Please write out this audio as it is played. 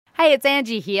Hey, it's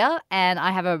Angie here, and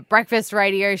I have a breakfast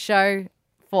radio show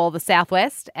for the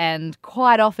Southwest, and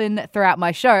quite often throughout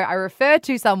my show, I refer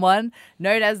to someone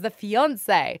known as the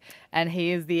fiancé, and he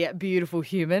is the beautiful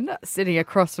human sitting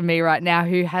across from me right now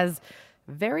who has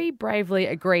very bravely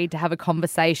agreed to have a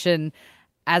conversation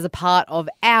as a part of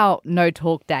our No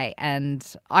Talk Day,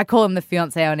 and I call him the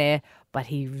fiancé on air, but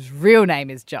his real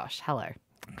name is Josh. Hello.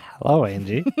 Hello,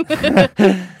 Angie.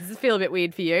 Does this feel a bit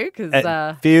weird for you?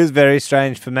 It feels very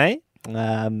strange for me.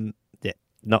 Not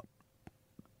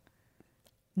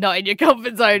in your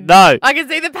comfort zone. No. I can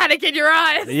see the panic in your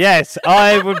eyes. Yes,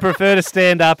 I would prefer to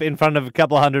stand up in front of a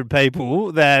couple of hundred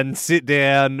people than sit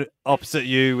down opposite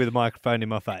you with a microphone in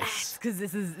my face. Because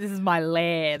this is my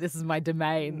lair. This is my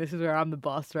domain. This is where I'm the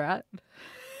boss, right?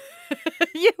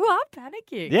 You are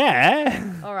panicking.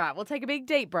 Yeah. All right, we'll take a big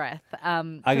deep breath.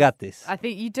 I got this. I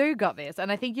think you do got this,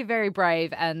 and I think you're very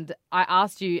brave, and I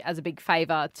asked you as a big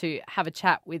favour to have a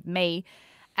chat with me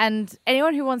and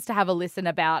anyone who wants to have a listen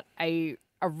about a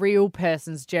real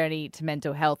person's journey to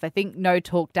mental health. I think No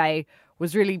Talk Day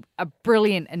was really a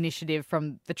brilliant initiative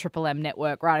from the Triple M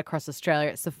network right across Australia.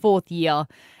 It's the 4th year.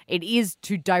 It is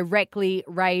to directly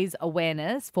raise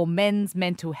awareness for men's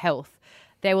mental health.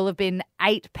 There will have been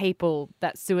 8 people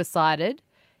that suicided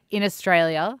in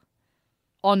Australia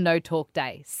on No Talk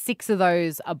Day. 6 of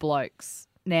those are blokes.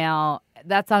 Now,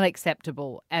 that's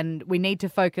unacceptable, and we need to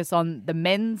focus on the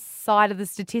men's side of the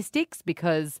statistics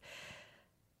because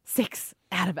 6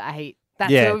 out of 8,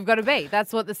 that's where we've got to be.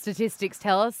 That's what the statistics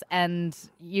tell us, and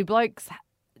you blokes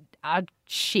are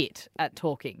shit at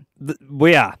talking.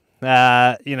 We are.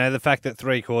 The fact that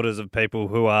 3/4 of people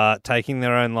who are taking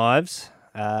their own lives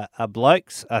are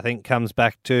blokes, I think comes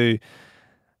back to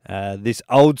this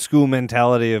old school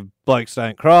mentality of blokes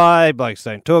don't cry, blokes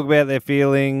don't talk about their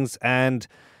feelings, and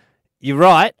you're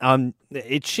right.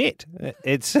 It's shit.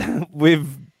 It's we've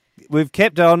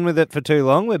kept on with it for too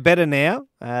long. We're better now.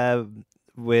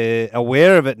 We're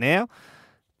aware of it now,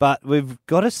 but we've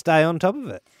got to stay on top of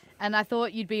it. And I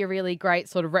thought you'd be a really great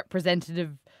sort of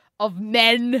representative of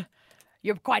men.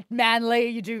 You're quite manly.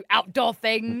 You do outdoor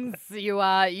things. You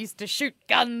used to shoot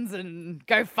guns and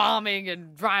go farming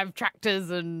and drive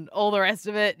tractors and all the rest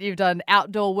of it. You've done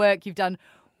outdoor work. You've done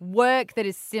work that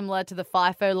is similar to the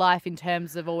FIFO life in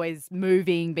terms of always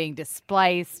moving, being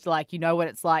displaced. Like, you know what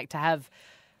it's like to have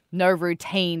no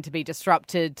routine, to be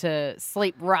disrupted, to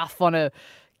sleep rough on a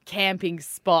camping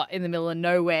spot in the middle of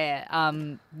nowhere.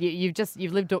 You've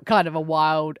lived kind of a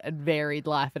wild and varied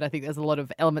life, and I think there's a lot of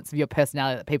elements of your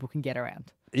personality that people can get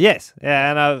around. Yes, yeah,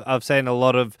 and I've seen a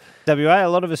lot of WA, a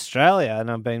lot of Australia, and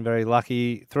I've been very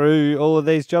lucky through all of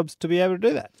these jobs to be able to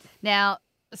do that. Now,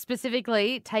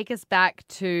 specifically, take us back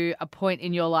to a point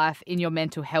in your life, in your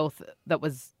mental health, that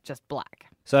was just black.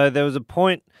 So there was a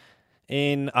point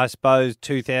in, I suppose,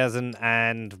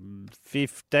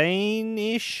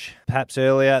 2015-ish, perhaps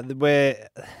earlier, where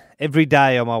every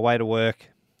day on my way to work,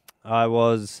 I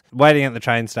was waiting at the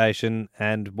train station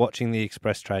and watching the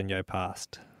express train go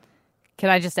past. Can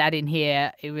I just add in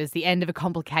here, it was the end of a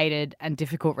complicated and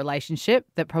difficult relationship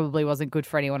that probably wasn't good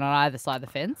for anyone on either side of the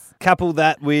fence. Couple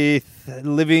that with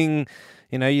living,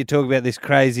 you talk about this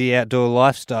crazy outdoor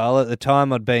lifestyle. At the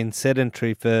time, I'd been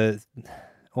sedentary for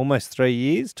almost 3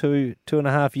 years,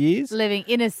 2.5 years. Living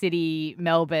inner city,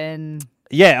 Melbourne.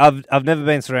 Yeah, I've never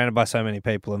been surrounded by so many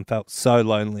people and felt so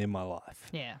lonely in my life.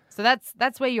 Yeah, so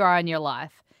that's where you are in your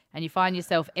life, and you find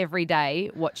yourself every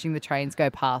day watching the trains go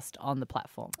past on the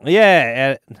platform.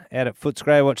 Yeah, out at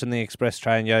Footscray watching the express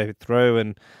train go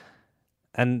through,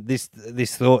 and this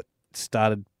thought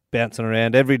started bouncing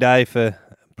around every day for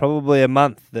probably a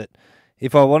month that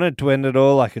if I wanted to end it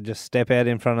all, I could just step out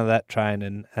in front of that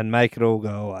train and make it all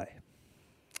go away.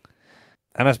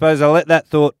 And I suppose I let that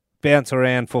thought bounce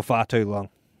around for far too long.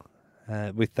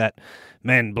 With that,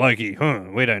 man, blokey,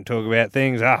 we don't talk about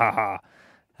things, ha ha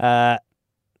ha.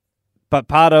 But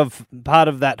part of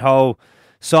that whole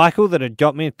cycle that had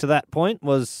got me to that point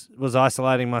was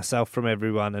isolating myself from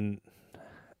everyone, and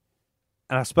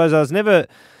I suppose I was never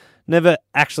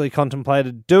actually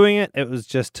contemplated doing it. It was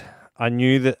just I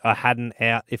knew that I had an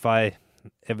out if I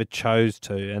ever chose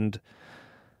to, and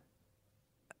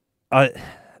I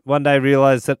one day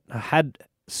realised that I had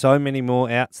so many more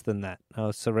outs than that. I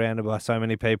was surrounded by so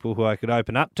many people who I could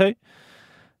open up to.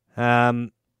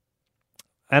 And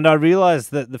I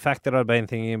realised that the fact that I'd been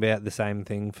thinking about the same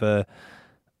thing for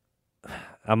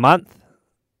a month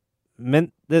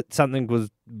meant that something was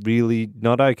really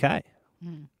not okay.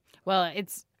 Well,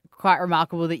 it's quite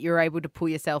remarkable that you're able to pull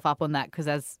yourself up on that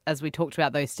because as we talked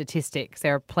about those statistics,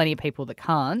 there are plenty of people that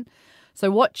can't. So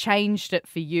what changed it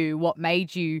for you? What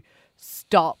made you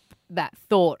stop that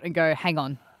thought and go, hang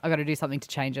on, I got to do something to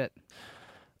change it?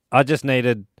 I just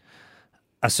needed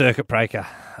a circuit breaker.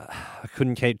 I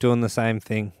couldn't keep doing the same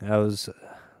thing. I was,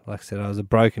 like I said, I was a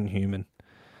broken human.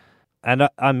 And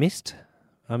I missed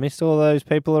all those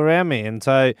people around me. And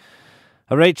so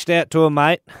I reached out to a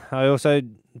mate. I also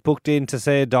booked in to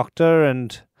see a doctor,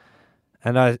 and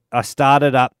I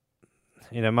started up,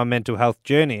 my mental health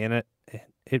journey. And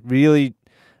it really,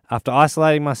 after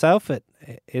isolating myself, it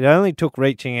only took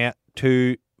reaching out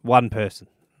to one person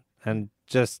and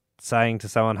just saying to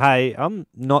someone, hey, I'm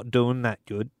not doing that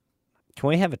good. Can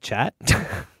we have a chat?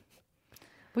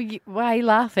 Why are you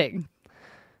laughing?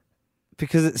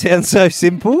 Because it sounds so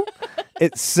simple.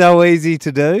 It's so easy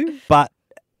to do. But,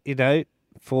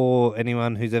 for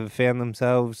anyone who's ever found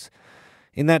themselves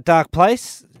in that dark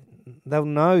place, they'll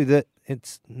know that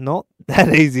it's not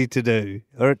that easy to do,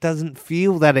 or it doesn't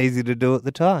feel that easy to do at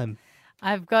the time.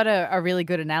 I've got a really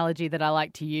good analogy that I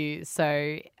like to use.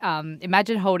 So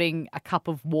imagine holding a cup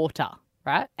of water,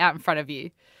 right, out in front of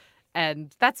you.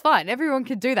 And that's fine. Everyone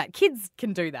can do that. Kids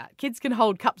can do that. Kids can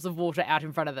hold cups of water out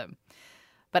in front of them.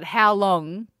 But how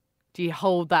long do you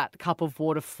hold that cup of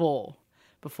water for?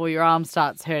 Before your arm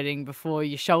starts hurting, before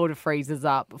your shoulder freezes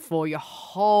up, before your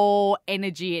whole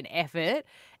energy and effort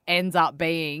ends up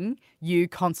being you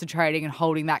concentrating and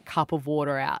holding that cup of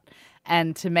water out.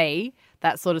 And to me,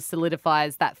 that sort of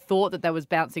solidifies that thought that was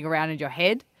bouncing around in your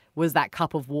head was that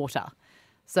cup of water.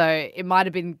 So it might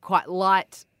have been quite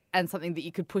light and something that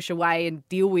you could push away and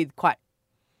deal with quite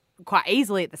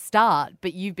easily at the start,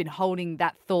 but you've been holding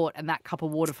that thought and that cup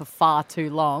of water for far too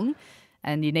long,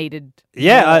 and you needed...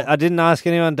 Yeah, I didn't ask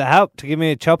anyone to help, to give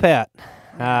me a chop out.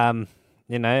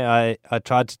 I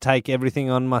tried to take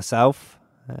everything on myself.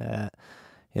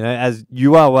 As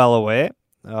you are well aware,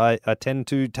 I tend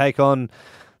to take on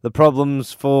the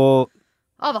problems for...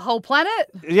 Oh, the whole planet?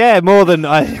 Yeah, more than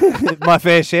my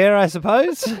fair share, I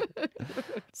suppose.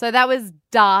 So that was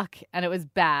dark and it was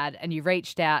bad, and you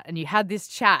reached out and you had this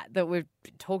chat that we've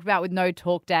talked about with No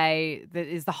Talk Day, that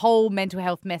is the whole mental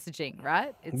health messaging,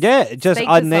 right?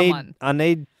 I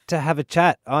need to have a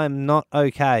chat. I'm not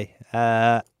okay.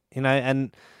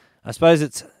 And I suppose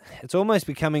it's almost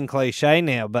becoming cliche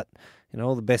now, but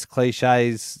all the best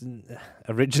cliches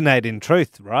originate in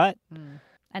truth, right?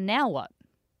 And now what?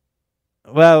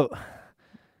 Well,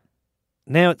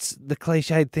 now it's the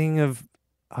cliched thing of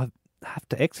I have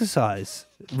to exercise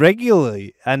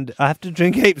regularly, and I have to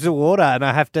drink heaps of water, and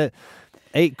I have to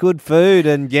eat good food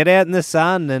and get out in the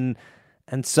sun and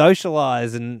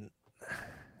socialise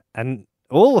and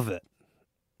all of it.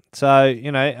 So,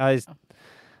 I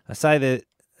say that it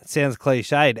sounds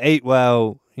cliched. Eat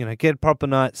well, get a proper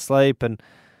night's sleep, and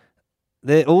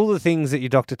they're all the things that your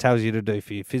doctor tells you to do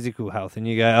for your physical health, and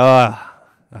you go,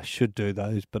 I should do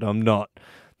those, but I'm not.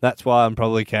 That's why I'm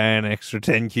probably carrying an extra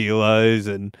 10 kilos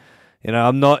and,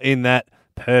 I'm not in that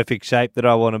perfect shape that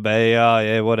I want to be. Oh,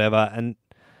 yeah, whatever.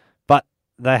 But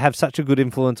they have such a good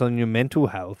influence on your mental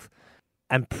health,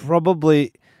 and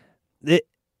probably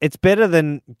it's better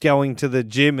than going to the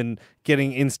gym and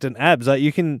getting instant abs. Like,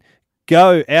 you can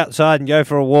go outside and go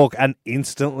for a walk and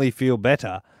instantly feel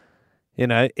better.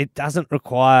 It doesn't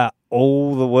require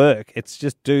all the work. It's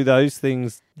just do those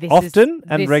things often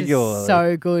and regularly. This is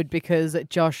so good because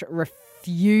Josh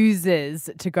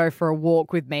refuses to go for a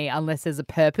walk with me unless there's a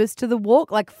purpose to the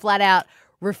walk. Like, flat out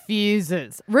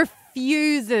refuses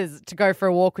to go for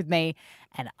a walk with me.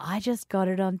 And I just got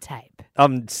it on tape.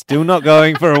 I'm still not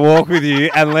going for a walk with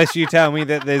you unless you tell me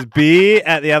that there's beer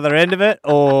at the other end of it,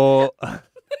 or...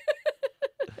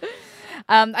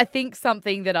 I think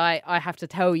something that I have to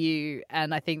tell you,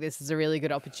 and I think this is a really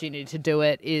good opportunity to do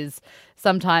it, is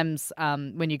sometimes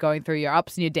when you're going through your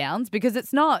ups and your downs, because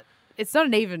it's not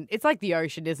an even, it's like the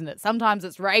ocean, isn't it? Sometimes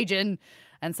it's raging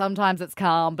and sometimes it's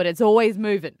calm, but it's always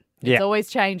moving. It's always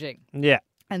changing. Yeah.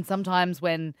 And sometimes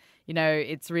when,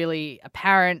 it's really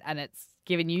apparent and it's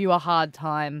giving you a hard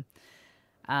time,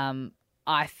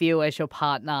 I feel as your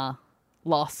partner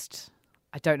lost.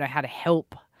 I don't know how to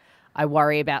help. I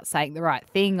worry about saying the right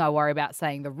thing. I worry about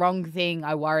saying the wrong thing.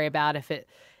 I worry about if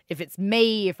it's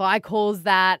me, if I cause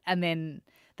that, and then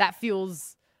that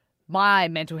fuels my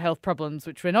mental health problems,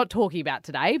 which we're not talking about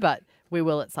today, but we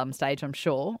will at some stage, I'm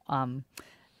sure.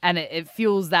 And it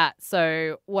fuels that.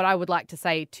 So what I would like to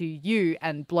say to you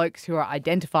and blokes who are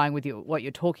identifying with you, what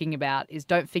you're talking about, is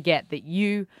don't forget that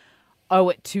you owe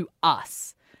it to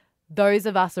us. Those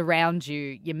of us around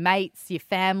you, your mates, your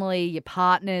family, your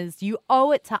partners, you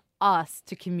owe it to us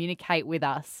to communicate with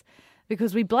us,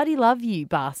 because we bloody love you,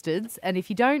 bastards. And if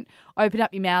you don't open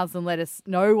up your mouths and let us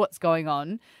know what's going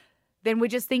on, then we're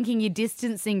just thinking you're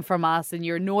distancing from us and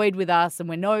you're annoyed with us and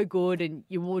we're no good and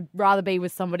you would rather be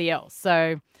with somebody else.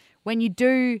 So when you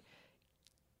do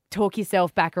talk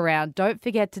yourself back around, don't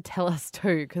forget to tell us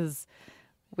too, because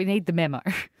we need the memo.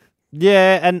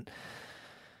 Yeah, and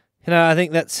I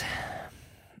think that's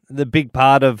the big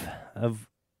part of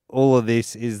all of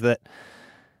this is that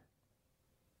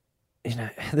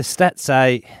the stats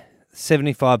say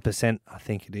 75%, I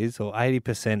think it is, or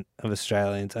 80% of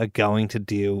Australians are going to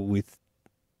deal with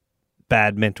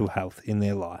bad mental health in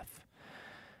their life.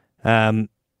 And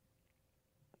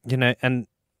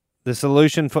the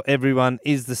solution for everyone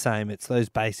is the same. It's those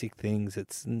basic things.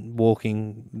 It's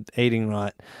walking, eating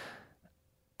right,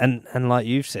 and like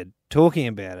you've said, talking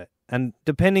about it. And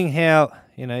depending how,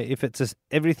 if it's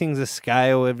everything's a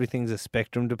scale, everything's a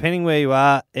spectrum. Depending where you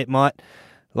are, it might,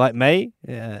 like me,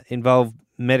 involve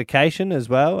medication as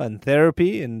well and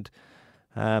therapy and,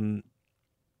 some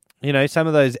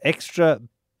of those extra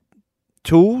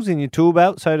tools in your tool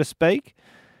belt, so to speak.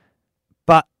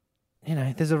 But,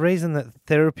 there's a reason that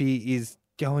therapy is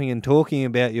going and talking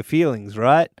about your feelings,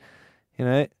 right?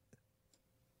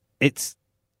 It's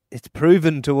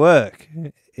proven to work.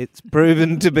 It's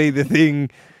proven to be the thing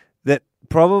that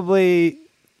probably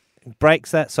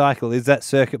breaks that cycle, is that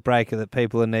circuit breaker that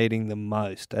people are needing the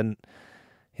most. And,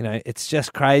 it's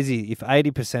just crazy. If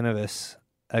 80% of us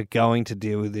are going to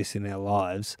deal with this in our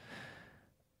lives,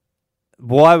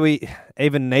 why we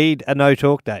even need a no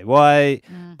talk day, why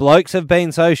blokes have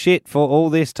been so shit for all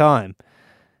this time,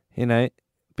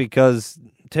 because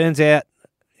it turns out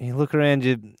you look around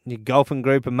your golfing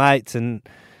group of mates and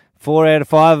 4 out of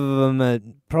 5 of them are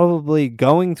probably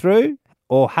going through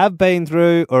or have been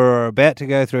through or are about to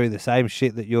go through the same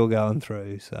shit that you're going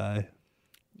through. So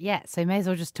yeah, so you may as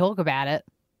well just talk about it.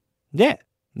 Yeah,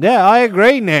 I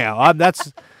agree now.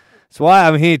 That's why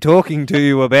I'm here talking to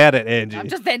you about it, Angie. I'm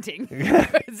just venting.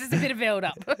 It's just a bit of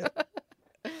build-up.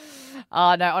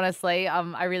 Oh, no, honestly,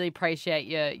 I really appreciate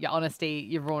your honesty,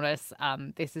 your rawness.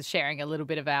 This is sharing a little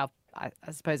bit of I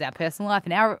suppose, our personal life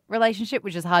and our relationship,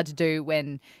 which is hard to do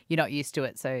when you're not used to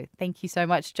it. So thank you so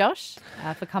much, Josh,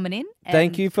 for coming in.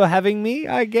 Thank you for having me,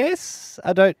 I guess.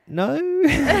 I don't know.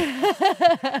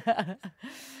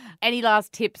 Any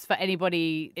last tips for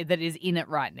anybody that is in it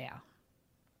right now?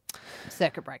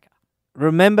 Circuit breaker.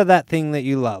 Remember that thing that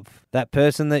you love, that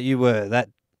person that you were,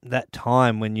 that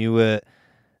time when you were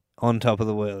on top of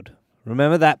the world.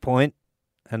 Remember that point,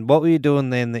 and what were you doing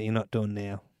then that you're not doing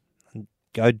now? And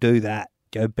go do that.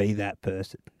 Go be that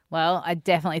person. Well, I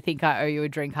definitely think I owe you a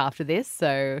drink after this,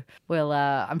 so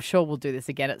I'm sure we'll do this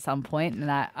again at some point.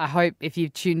 And I hope if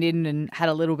you've tuned in and had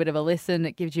a little bit of a listen,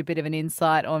 it gives you a bit of an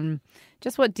insight on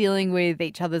just what dealing with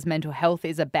each other's mental health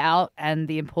is about and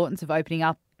the importance of opening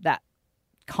up that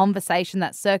conversation,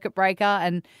 that circuit breaker.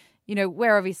 And,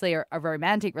 we're obviously a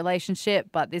romantic relationship,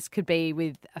 but this could be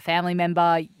with a family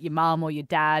member, your mum or your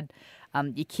dad,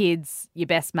 your kids, your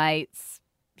best mates,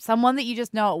 someone that you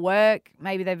just know at work.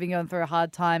 Maybe they've been going through a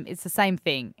hard time. It's the same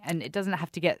thing, and it doesn't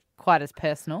have to get quite as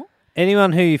personal.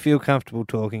 Anyone who you feel comfortable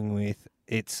talking with,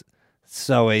 it's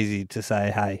so easy to say,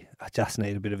 hey, I just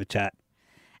need a bit of a chat.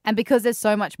 And because there's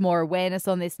so much more awareness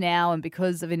on this now, and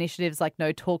because of initiatives like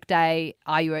No Talk Day,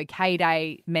 Are You OK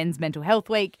Day, Men's Mental Health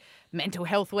Week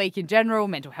in general,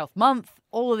 Mental Health Month,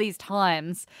 all of these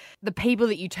times, the people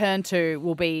that you turn to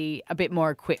will be a bit more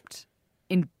equipped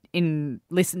in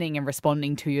listening and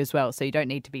responding to you as well, so you don't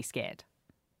need to be scared.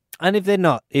 And if they're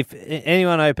not, if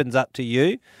anyone opens up to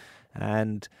you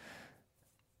and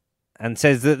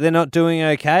says that they're not doing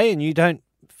okay and you don't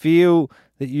feel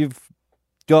that you've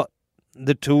got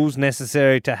the tools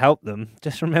necessary to help them,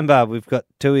 just remember we've got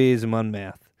 2 ears and 1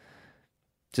 mouth.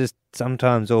 Just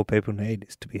sometimes all people need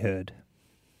is to be heard.